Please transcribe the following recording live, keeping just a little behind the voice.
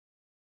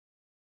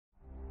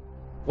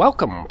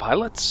Welcome,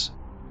 pilots!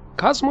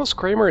 Cosmos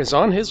Cramer is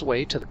on his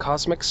way to the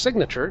cosmic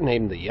signature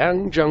named the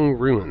Yan Jung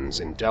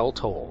Ruins in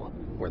Deltole,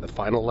 where the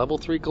final Level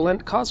 3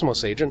 Gallente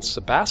Cosmos agent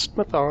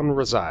Sebastian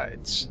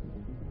resides.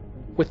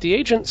 With the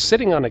agent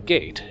sitting on a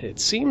gate, it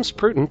seems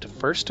prudent to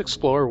first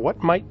explore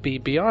what might be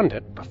beyond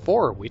it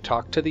before we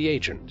talk to the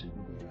agent.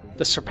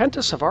 The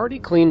Serpentis have already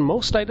cleaned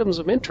most items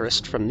of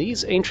interest from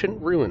these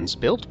ancient ruins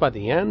built by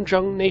the Yan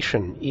Jung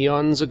nation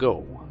eons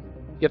ago.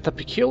 Yet the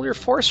peculiar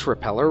force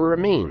repeller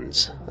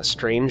remains, a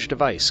strange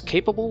device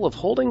capable of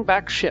holding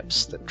back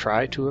ships that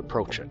try to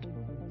approach it.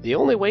 The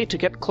only way to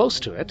get close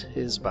to it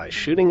is by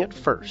shooting it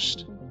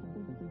first.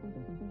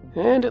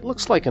 And it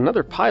looks like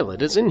another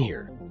pilot is in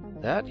here.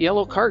 That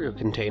yellow cargo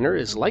container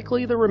is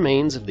likely the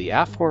remains of the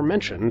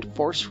aforementioned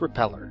force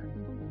repeller.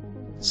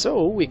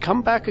 So we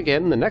come back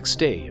again the next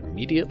day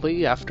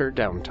immediately after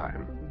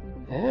downtime.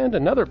 And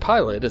another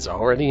pilot is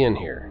already in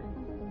here.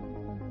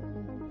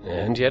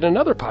 And yet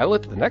another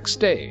pilot the next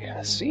day.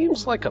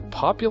 Seems like a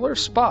popular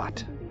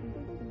spot.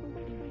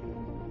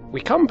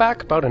 We come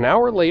back about an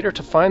hour later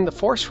to find the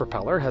force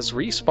repeller has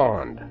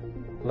respawned.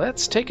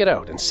 Let's take it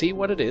out and see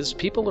what it is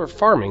people are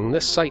farming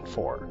this site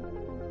for.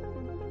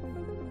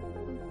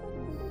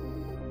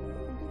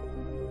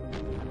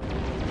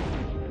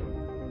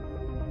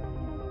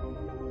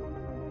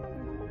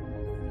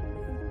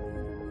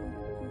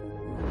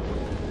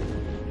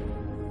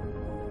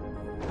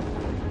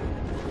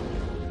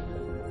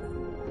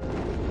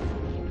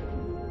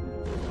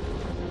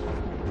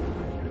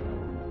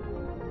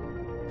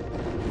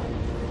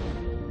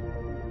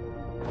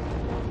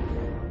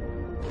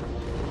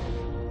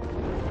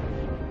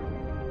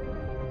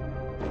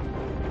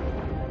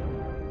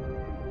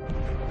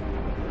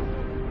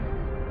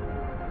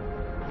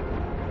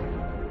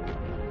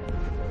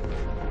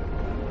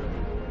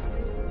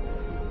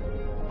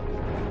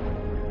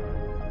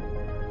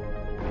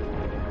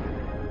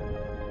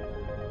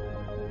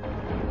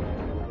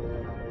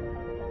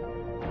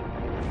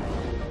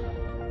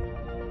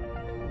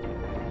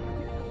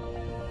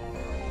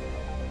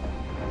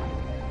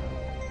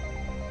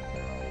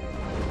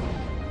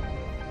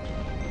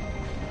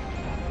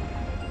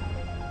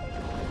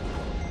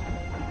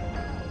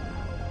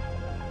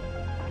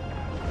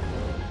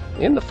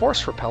 In the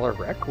force repeller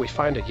wreck, we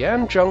find a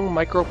Yan Jung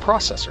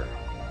microprocessor.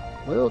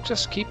 We'll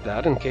just keep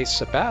that in case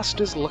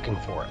Sebast is looking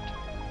for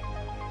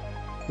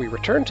it. We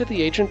return to the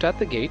agent at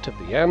the gate of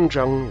the Yan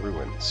Jung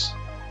Ruins.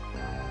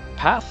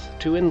 Path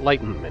to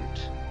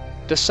Enlightenment.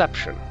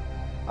 Deception.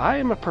 I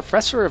am a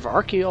professor of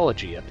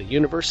archaeology at the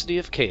University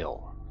of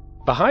Kale.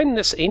 Behind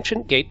this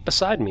ancient gate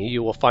beside me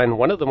you will find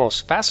one of the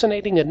most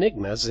fascinating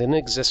enigmas in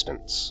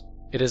existence.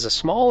 It is a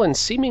small and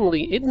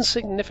seemingly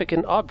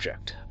insignificant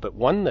object, but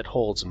one that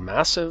holds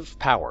massive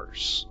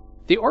powers.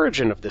 The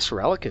origin of this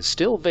relic is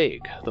still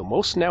vague, though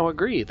most now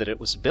agree that it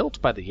was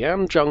built by the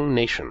Yan Jung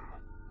nation.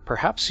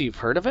 Perhaps you've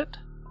heard of it?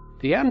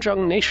 The Yan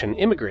Jung nation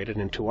immigrated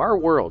into our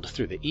world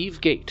through the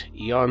Eve Gate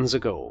eons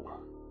ago.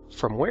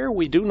 From where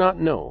we do not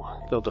know,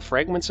 though the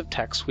fragments of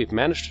text we've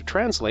managed to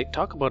translate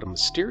talk about a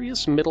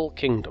mysterious Middle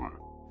Kingdom.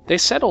 They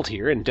settled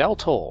here in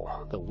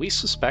Deltole, though we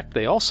suspect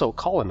they also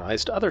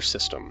colonized other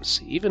systems,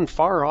 even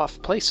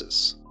far-off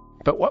places.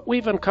 But what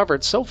we've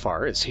uncovered so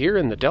far is here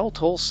in the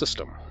Deltole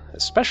system,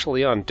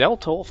 especially on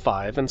Deltole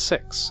 5 and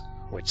 6,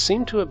 which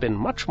seem to have been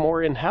much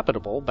more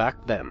inhabitable back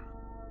then.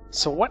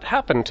 So what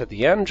happened to the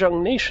Yan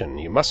Jung nation,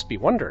 you must be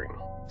wondering?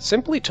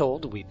 Simply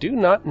told, we do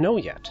not know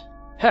yet.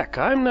 Heck,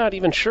 I'm not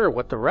even sure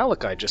what the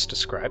relic I just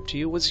described to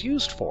you was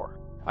used for.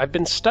 I've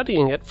been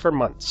studying it for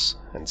months,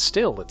 and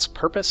still its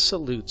purpose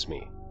eludes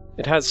me.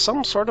 It has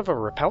some sort of a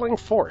repelling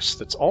force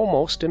that's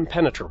almost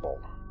impenetrable.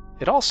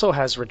 It also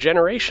has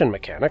regeneration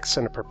mechanics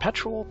and a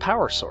perpetual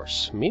power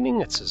source, meaning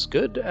it's as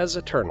good as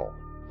eternal.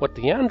 What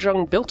the Yan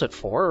Jung built it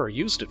for or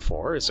used it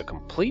for is a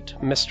complete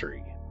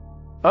mystery.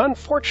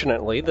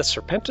 Unfortunately, the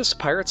Serpentis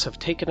pirates have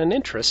taken an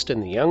interest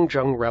in the Yan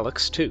Jung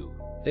relics too.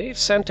 They've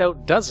sent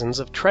out dozens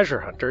of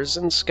treasure hunters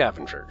and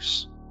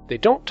scavengers. They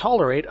don't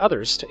tolerate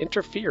others to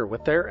interfere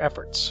with their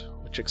efforts,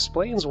 which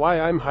explains why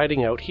I'm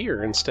hiding out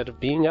here instead of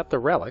being at the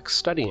relic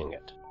studying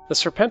it. The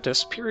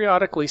Serpentis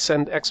periodically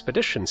send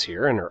expeditions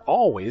here and are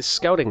always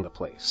scouting the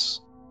place.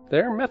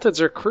 Their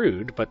methods are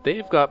crude, but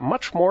they've got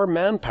much more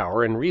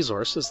manpower and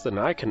resources than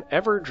I can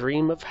ever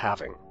dream of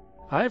having.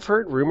 I've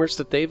heard rumors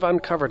that they've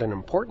uncovered an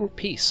important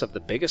piece of the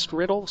biggest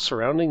riddle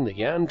surrounding the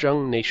Yan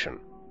Jung nation.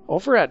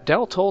 Over at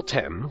Deltole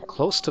 10,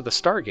 close to the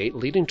Stargate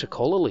leading to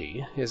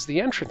Kolali, is the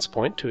entrance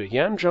point to a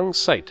Yan Jung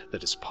site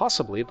that is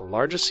possibly the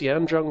largest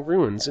Yan Jung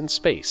ruins in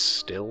space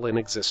still in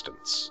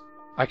existence.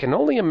 I can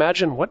only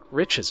imagine what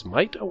riches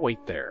might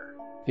await there.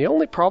 The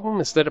only problem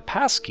is that a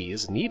passkey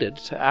is needed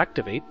to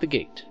activate the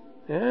gate,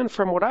 and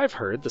from what I've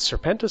heard, the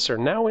Serpentis are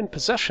now in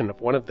possession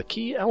of one of the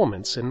key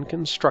elements in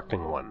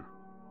constructing one.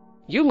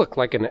 You look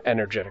like an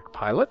energetic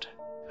pilot.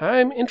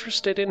 I'm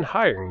interested in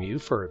hiring you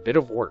for a bit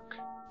of work.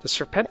 The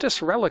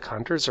Serpentis relic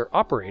hunters are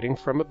operating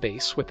from a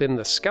base within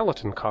the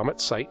Skeleton Comet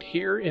site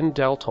here in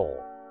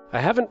Deltole. I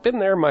haven't been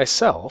there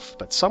myself,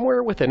 but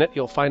somewhere within it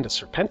you'll find a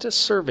Serpentis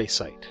survey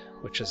site,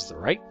 which is the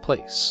right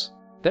place.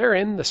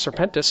 Therein, the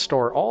Serpentists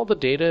store all the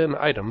data and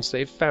items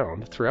they've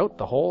found throughout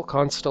the whole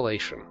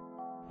constellation.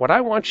 What I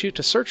want you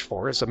to search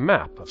for is a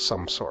map of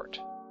some sort.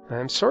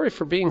 I'm sorry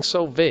for being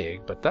so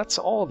vague, but that's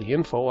all the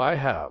info I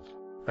have.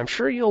 I'm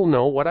sure you'll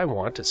know what I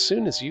want as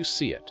soon as you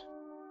see it.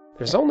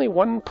 There's only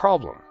one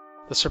problem.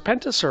 The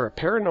Serpentists are a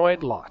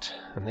paranoid lot,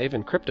 and they've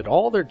encrypted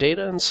all their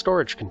data and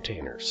storage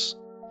containers.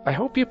 I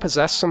hope you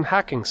possess some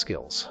hacking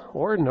skills,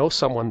 or know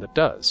someone that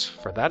does,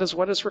 for that is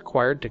what is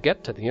required to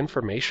get to the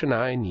information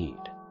I need.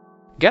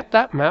 Get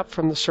that map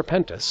from the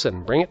Serpentists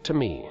and bring it to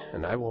me,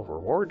 and I will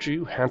reward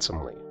you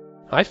handsomely.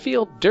 I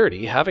feel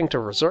dirty having to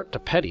resort to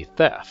petty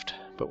theft,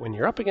 but when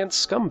you're up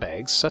against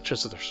scumbags such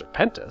as the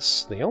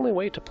Serpentists, the only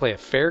way to play a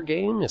fair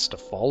game is to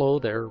follow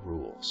their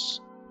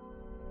rules.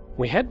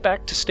 We head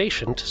back to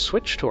station to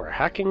switch to our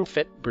hacking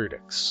fit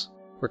Brutix.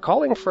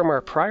 Recalling from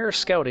our prior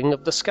scouting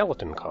of the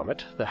Skeleton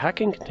Comet, the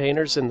hacking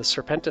containers in the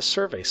Serpentist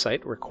survey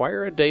site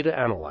require a data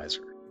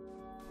analyzer.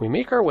 We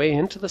make our way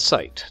into the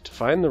site to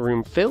find the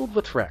room filled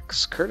with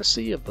wrecks,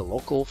 courtesy of the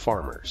local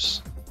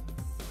farmers.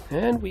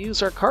 And we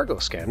use our cargo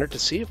scanner to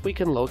see if we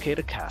can locate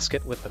a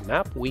casket with the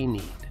map we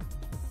need.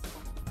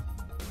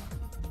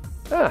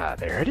 Ah,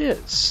 there it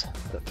is,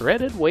 the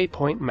threaded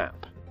waypoint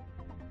map.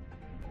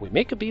 We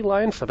make a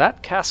beeline for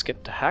that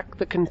casket to hack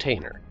the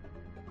container.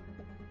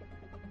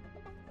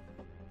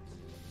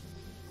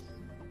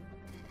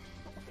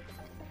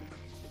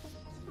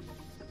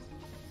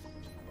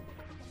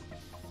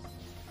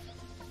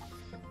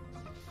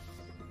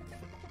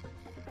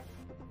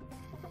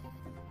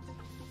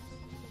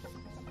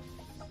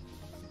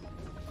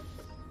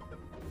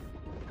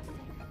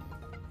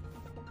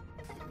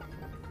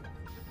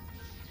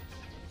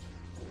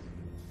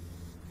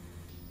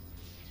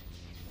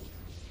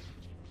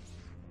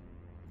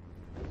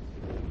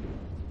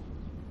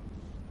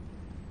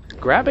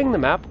 Grabbing the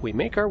map, we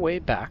make our way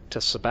back to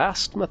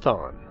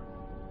Sebast-Mathon.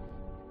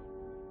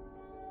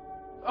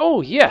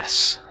 Oh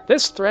yes!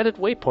 This threaded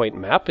waypoint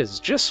map is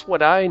just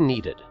what I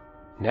needed.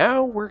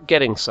 Now we're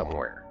getting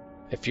somewhere.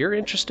 If you're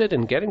interested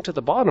in getting to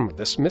the bottom of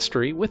this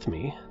mystery with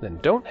me, then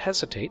don't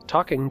hesitate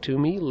talking to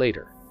me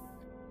later.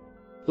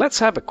 Let's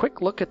have a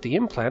quick look at the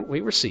implant we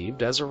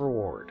received as a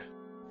reward.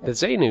 The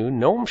Xenu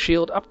Gnome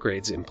Shield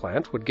Upgrades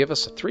implant would give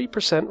us a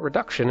 3%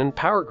 reduction in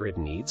power grid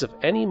needs of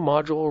any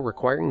module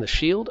requiring the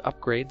Shield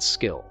Upgrade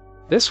skill.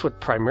 This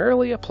would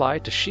primarily apply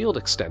to shield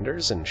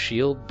extenders and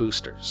shield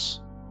boosters.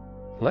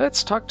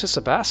 Let's talk to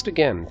Sebast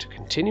again to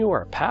continue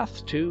our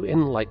path to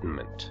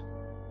Enlightenment.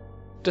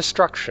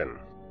 Destruction.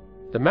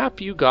 The map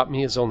you got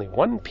me is only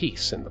one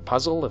piece in the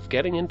puzzle of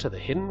getting into the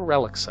hidden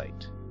relic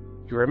site.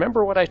 You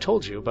remember what I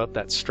told you about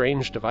that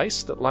strange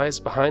device that lies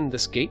behind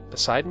this gate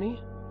beside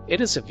me? It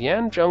is of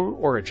Yan Jung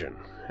origin,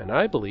 and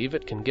I believe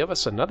it can give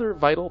us another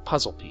vital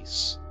puzzle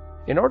piece.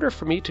 In order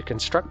for me to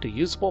construct a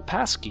usable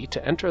passkey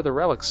to enter the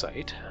relic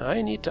site,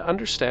 I need to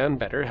understand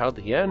better how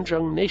the Yan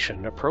Jung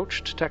nation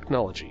approached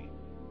technology.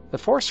 The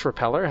Force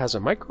Repeller has a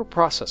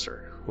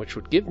microprocessor, which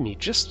would give me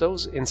just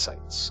those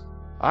insights.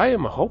 I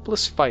am a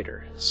hopeless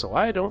fighter, so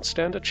I don't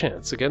stand a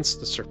chance against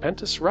the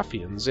Serpentist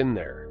ruffians in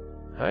there.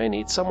 I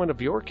need someone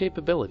of your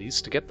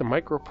capabilities to get the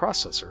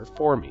microprocessor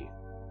for me.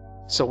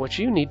 So what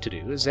you need to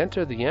do is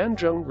enter the Yan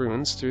Jung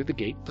Ruins through the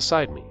gate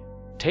beside me.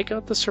 Take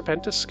out the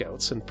Serpentist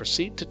scouts and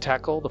proceed to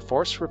tackle the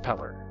Force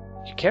Repeller.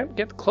 You can't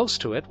get close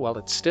to it while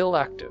it's still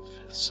active,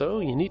 so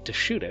you need to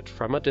shoot it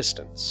from a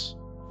distance.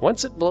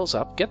 Once it blows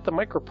up, get the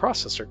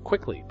microprocessor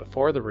quickly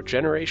before the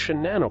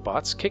regeneration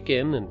nanobots kick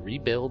in and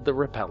rebuild the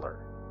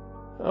repeller.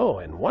 Oh,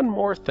 and one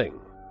more thing.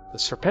 The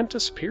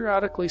Serpentists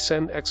periodically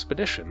send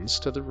expeditions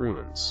to the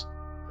ruins.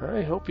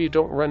 I hope you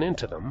don't run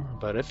into them,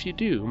 but if you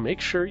do,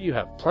 make sure you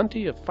have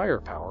plenty of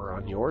firepower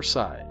on your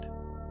side.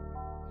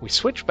 We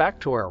switch back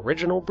to our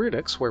original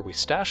Brutix where we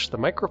stashed the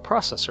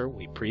microprocessor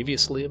we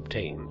previously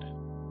obtained.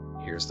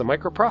 Here's the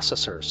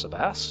microprocessor,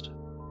 Sebast.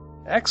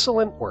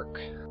 Excellent work.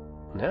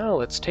 Now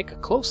let's take a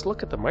close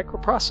look at the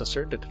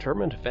microprocessor to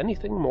determine if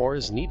anything more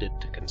is needed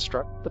to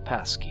construct the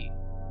passkey.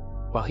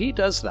 While he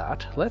does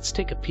that, let's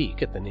take a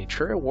peek at the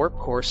Natura Warp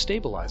Core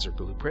Stabilizer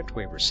blueprint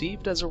we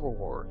received as a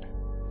reward.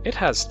 It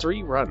has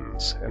 3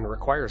 runs, and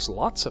requires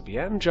lots of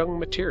Yan Jung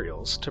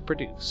materials to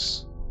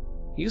produce.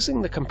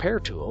 Using the Compare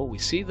tool, we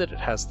see that it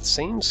has the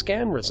same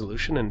scan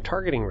resolution and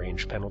targeting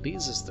range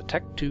penalties as the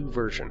Tech 2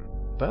 version,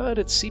 but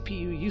its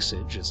CPU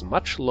usage is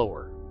much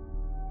lower.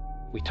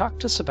 We talk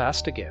to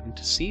Sebast again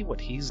to see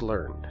what he's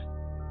learned.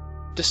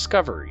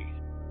 Discovery.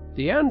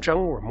 The Yan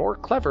Jung were more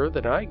clever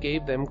than I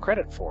gave them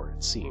credit for,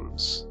 it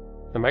seems.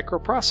 The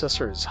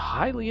microprocessor is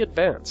highly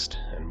advanced,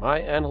 and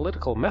my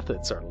analytical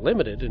methods are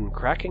limited in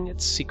cracking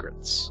its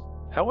secrets.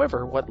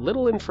 However, what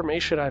little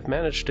information I've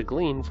managed to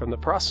glean from the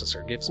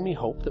processor gives me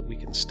hope that we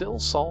can still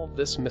solve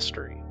this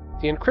mystery.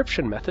 The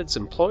encryption methods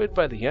employed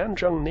by the Yan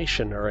Jung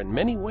nation are in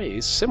many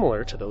ways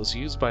similar to those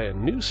used by a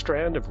new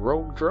strand of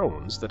rogue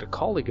drones that a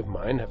colleague of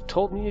mine have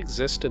told me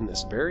exist in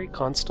this very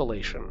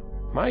constellation.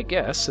 My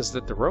guess is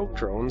that the rogue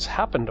drones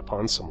happened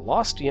upon some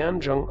lost Yan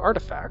Jung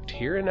artifact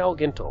here in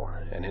Elgintel,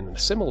 and in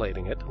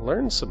assimilating it,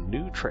 learned some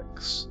new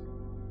tricks.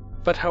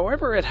 But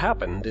however it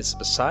happened is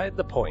beside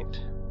the point.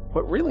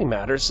 What really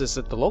matters is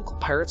that the local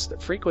pirates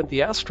that frequent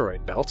the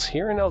asteroid belts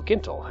here in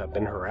Gallente have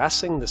been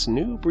harassing this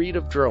new breed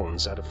of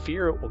drones out of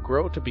fear it will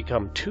grow to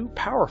become too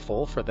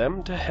powerful for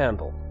them to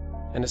handle.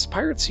 And as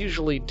pirates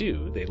usually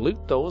do, they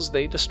loot those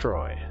they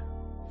destroy.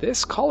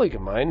 This colleague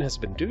of mine has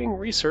been doing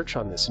research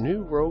on this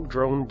new rogue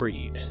drone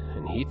breed,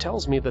 and he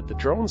tells me that the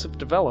drones have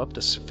developed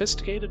a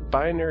sophisticated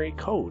binary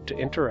code to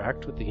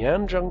interact with the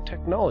Yan Jung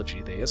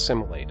technology they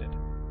assimilated.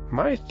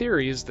 My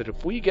theory is that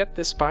if we get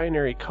this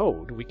binary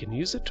code, we can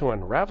use it to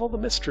unravel the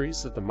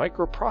mysteries of the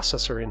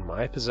microprocessor in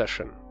my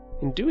possession.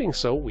 In doing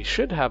so, we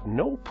should have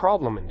no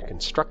problem in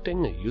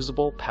constructing a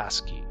usable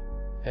passkey.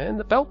 And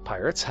the Belt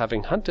Pirates,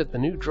 having hunted the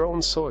new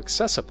drones so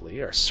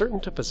excessively, are certain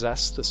to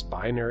possess this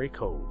binary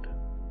code.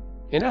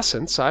 In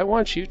essence, I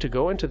want you to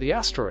go into the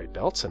asteroid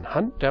belts and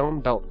hunt down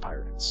Belt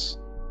Pirates.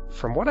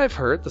 From what I've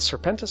heard, the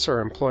Serpentis are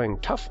employing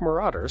tough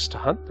marauders to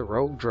hunt the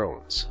rogue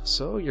drones,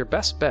 so your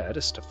best bet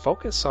is to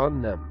focus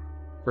on them.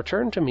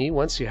 Return to me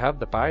once you have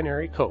the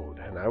binary code,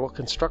 and I will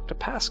construct a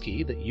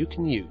passkey that you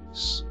can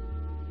use.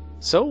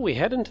 So we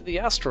head into the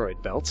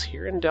asteroid belts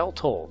here in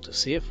Deltole to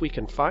see if we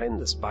can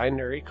find this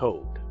binary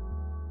code.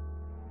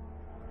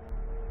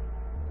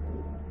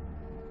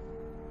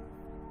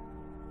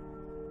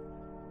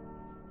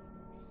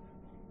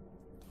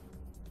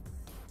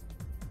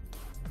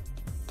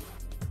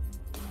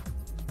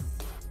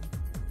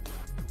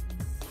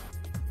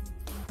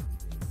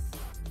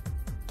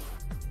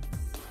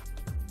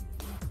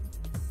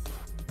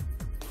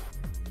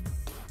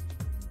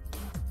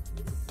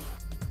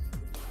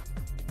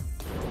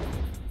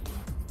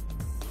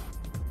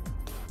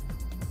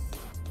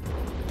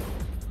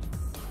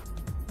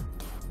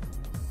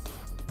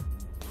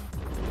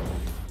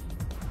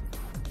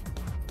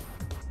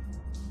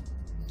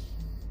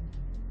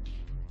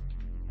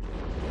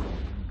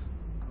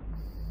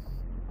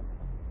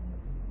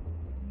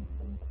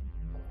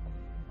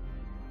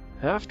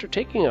 After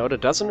taking out a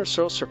dozen or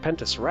so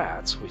Serpentis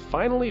rats, we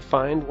finally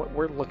find what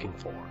we're looking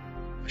for.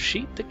 A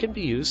sheet that can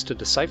be used to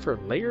decipher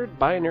layered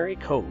binary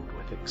code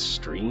with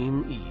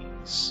extreme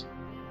ease.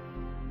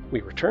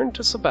 We return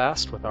to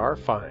Sebast with our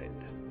find.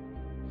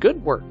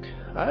 Good work!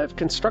 I've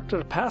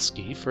constructed a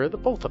passkey for the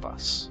both of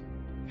us.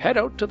 Head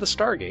out to the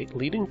Stargate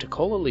leading to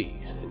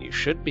Colali, and you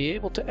should be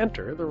able to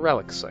enter the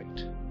relic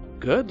site.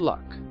 Good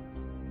luck!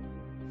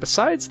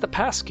 Besides the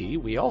passkey,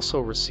 we also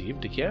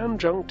received a Yan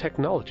Jung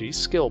Technology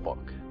skill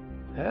book.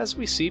 As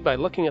we see by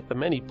looking at the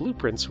many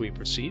blueprints we've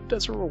received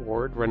as a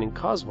reward running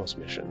Cosmos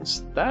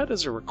missions, that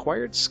is a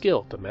required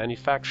skill to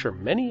manufacture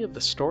many of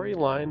the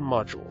storyline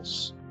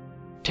modules.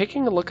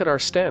 Taking a look at our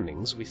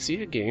standings, we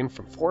see a gain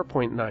from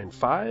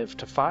 4.95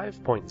 to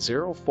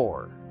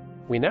 5.04.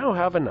 We now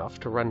have enough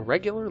to run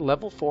regular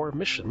level 4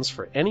 missions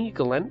for any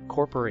Gallente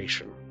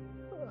corporation.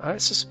 I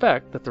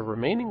suspect that the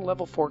remaining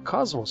level 4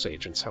 Cosmos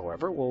agents,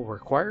 however, will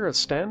require a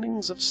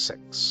standings of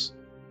 6.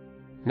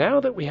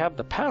 Now that we have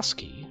the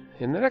passkey,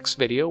 in the next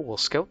video we'll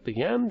scout the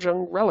Yan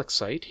Jung relic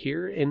site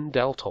here in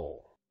Deltole.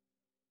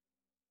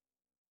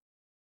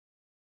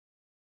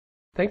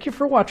 Thank you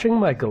for watching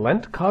my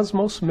Gallente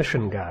Cosmos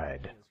mission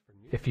guide.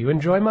 If you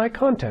enjoy my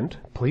content,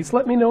 please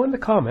let me know in the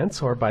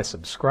comments or by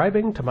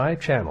subscribing to my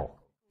channel.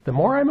 The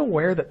more I'm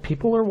aware that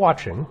people are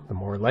watching, the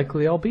more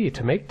likely I'll be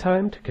to make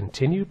time to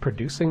continue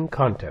producing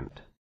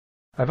content.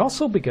 I've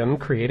also begun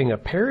creating a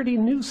parody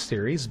news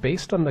series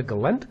based on the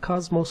Gallente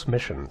Cosmos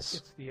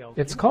missions.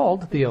 It's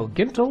called the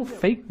Gallente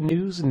Fake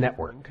News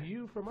Network.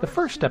 The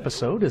first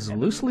episode is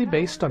loosely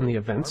based on the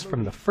events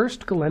from the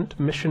first Gallente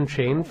mission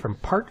chain from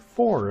Part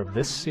 4 of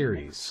this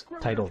series,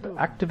 titled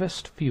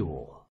Activist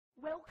Fuel.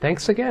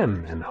 Thanks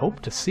again, and hope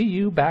to see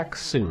you back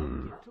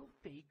soon.